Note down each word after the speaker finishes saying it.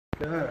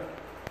Go.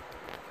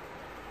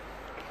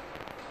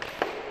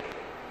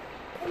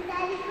 And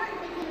Daddy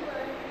can't be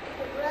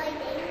the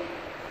riding.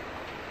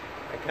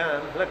 I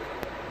can. Look,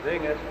 I'm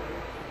doing it.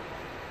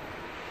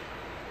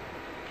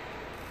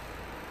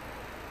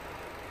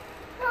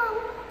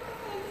 Oh,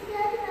 it's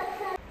going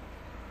upside.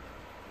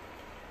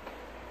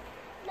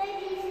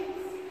 Maybe you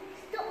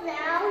should stop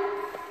now.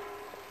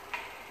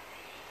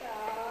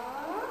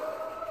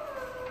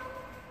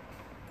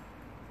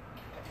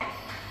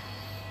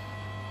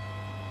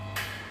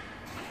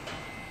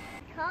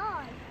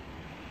 Car.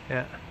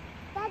 Yeah.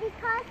 Daddy,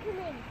 car's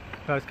coming.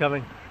 Car's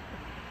coming.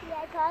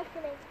 Yeah, car's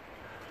coming.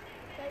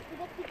 So we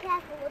have to be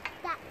careful with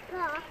that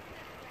car.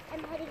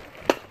 I'm heading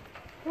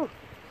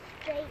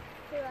straight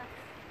to us.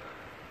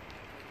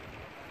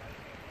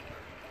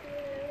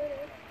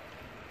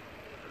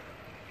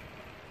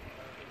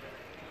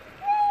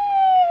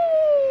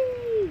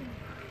 Whee!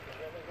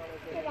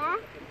 See that?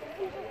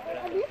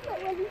 And look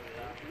at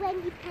when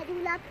you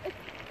pedal up, it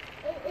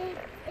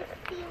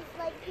feels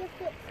like your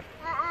foot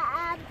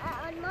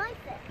on my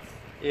foot.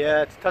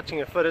 Yeah, it's touching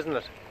your foot, isn't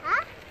it?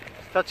 Huh?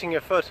 It's touching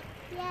your foot.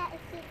 Yeah, it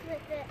feels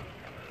like that.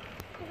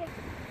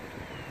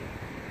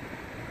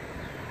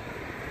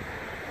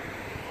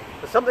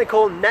 There's something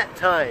called net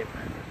time.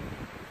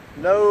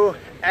 No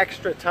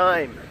extra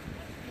time.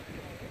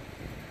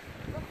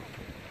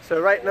 So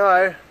right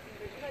now,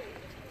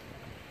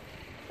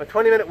 my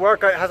 20-minute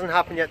workout hasn't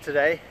happened yet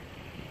today.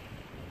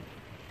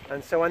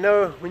 And so I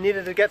know we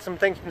needed to get some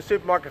things from the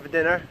supermarket for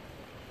dinner.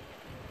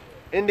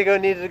 Indigo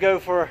needed to go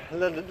for a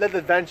little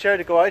adventure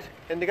to go out.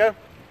 Indigo,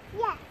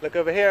 Yeah. look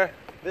over here,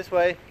 this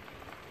way.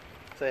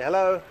 Say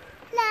hello.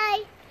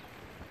 Hello.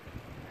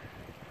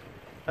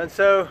 And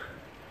so,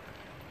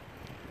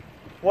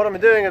 what I'm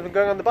doing is I'm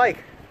going on the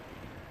bike.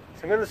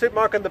 So I'm going to the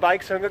supermarket on the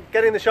bike, so I'm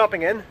getting the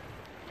shopping in,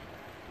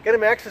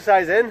 getting my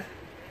exercise in,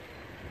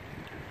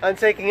 and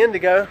taking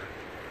Indigo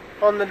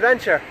on an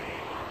adventure,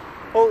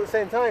 all at the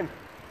same time.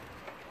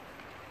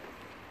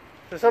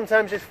 So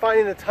sometimes just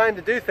finding the time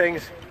to do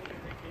things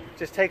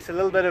just takes a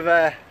little bit of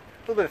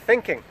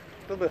thinking, a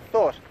little bit of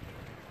thought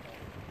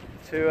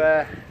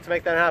to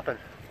make that happen.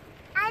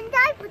 And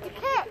I put a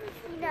cut,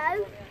 you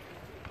know.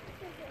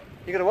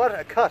 You got a what?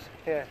 A cut?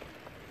 Yeah.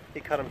 He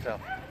cut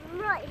himself.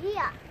 Right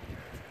here.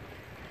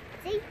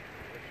 See?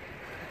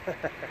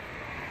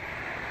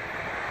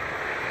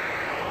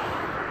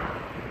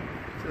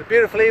 It's a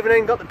beautiful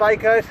evening, got the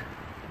bike out,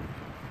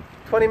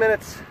 20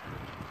 minutes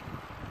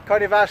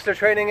cardiovascular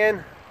training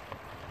in.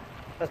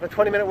 That's my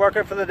 20-minute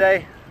workout for the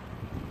day.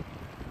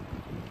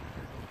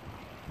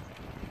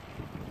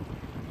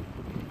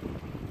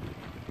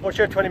 What's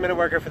your 20-minute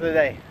workout for the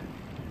day?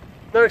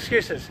 No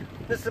excuses.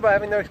 This is about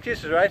having no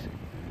excuses, right?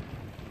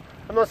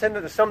 I'm not saying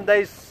that there's some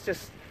days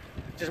just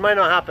might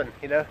not happen,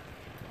 you know,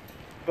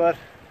 but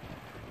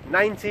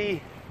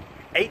 98%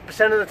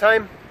 of the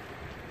time,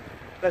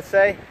 let's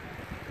say,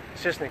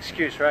 it's just an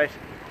excuse, right?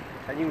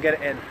 And you can get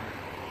it in.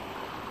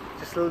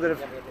 Just a little bit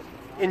of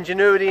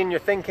ingenuity in your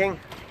thinking.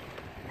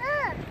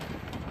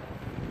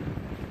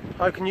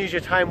 How you can use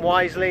your time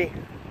wisely.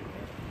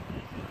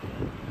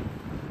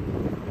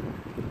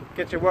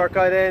 Get your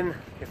workout in,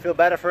 you feel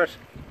better for it.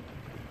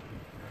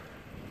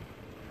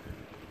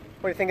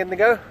 What do you think,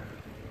 Indigo?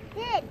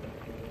 Good.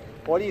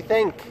 What do you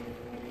think?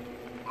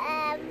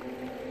 I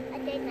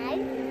don't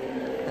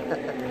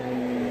know.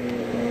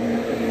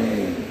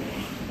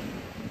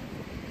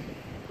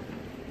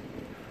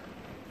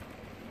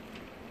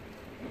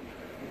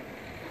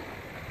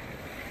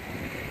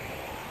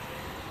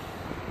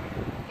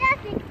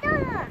 That's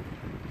McDonald's.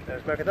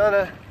 There's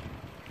Mercadona.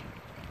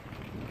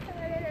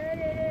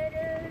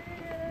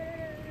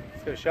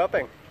 Let's go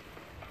shopping.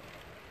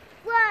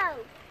 Whoa.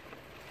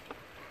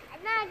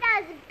 And now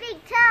that was a big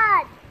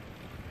turn.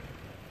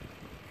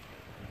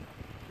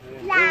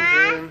 Zoom,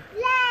 Last zoom, zoom.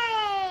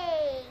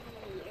 place.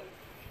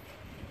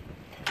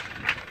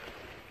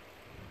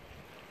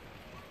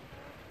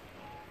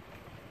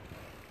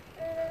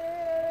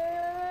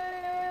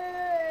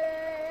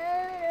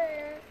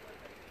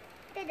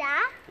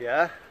 Ta-da.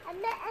 Yeah? And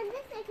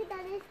this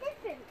Mercadona is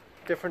different.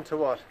 Different to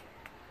what?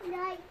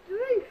 Like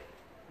roof.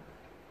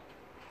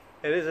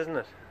 It is, isn't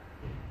it?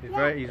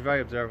 He's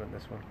very observant,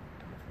 this one.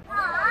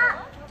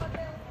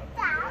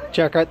 Down.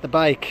 Check out the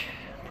bike.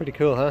 Pretty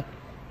cool, huh?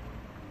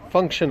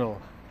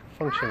 Functional.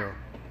 Functional.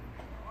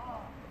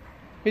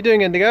 What are you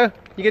doing, Indigo?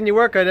 You getting your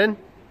workout in?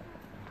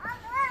 I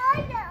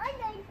know.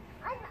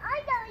 I'm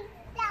going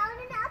down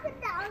and up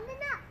and down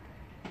and up.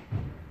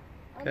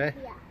 Okay.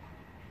 Here.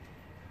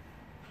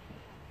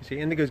 You see,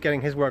 Indigo's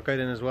getting his workout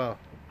in as well.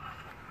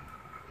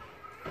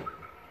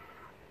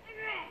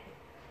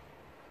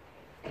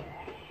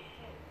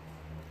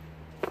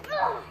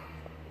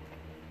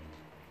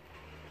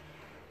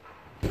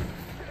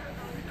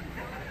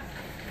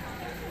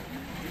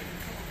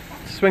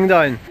 Swing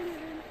down.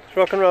 Let's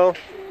rock and roll.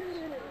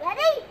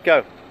 Ready?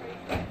 Go.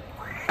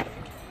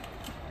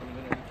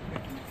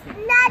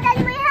 Now,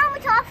 Daddy, my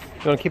helmet off.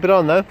 You want to keep it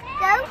on though?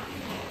 Go.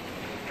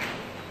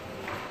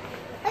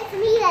 Wait for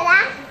me,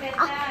 Dada.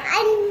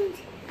 And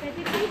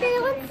you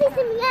don't want to see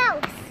something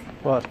else.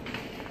 What?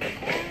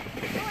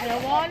 Pero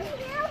vol,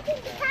 Help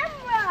in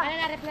camera. ara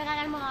la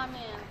replegarà el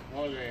Mohamed.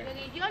 Molt bé. Lo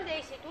que jo el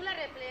deixo, tu la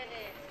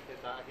replegues.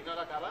 Aquí no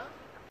acaba?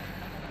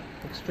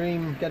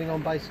 Extreme getting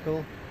on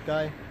bicycle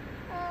guy.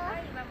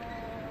 Ai, vamos.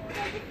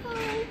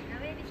 A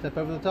ver, Step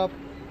over the top.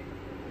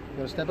 You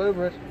gotta step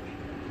over it.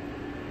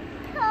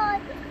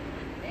 God.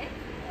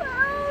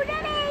 Oh,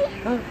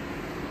 Daddy. Huh?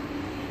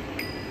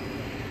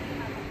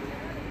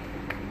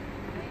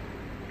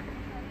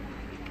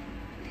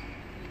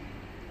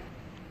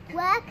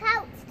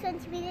 Workout's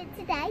 20 minutes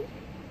a day.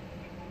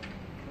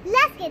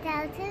 Let's get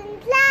out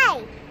and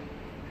play.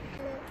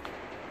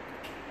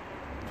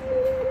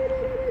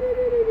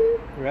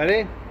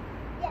 Ready?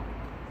 Yeah.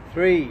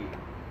 3,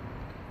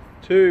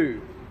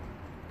 2,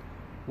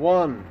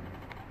 1.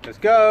 Let's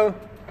go.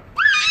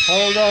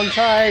 Hold on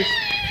tight.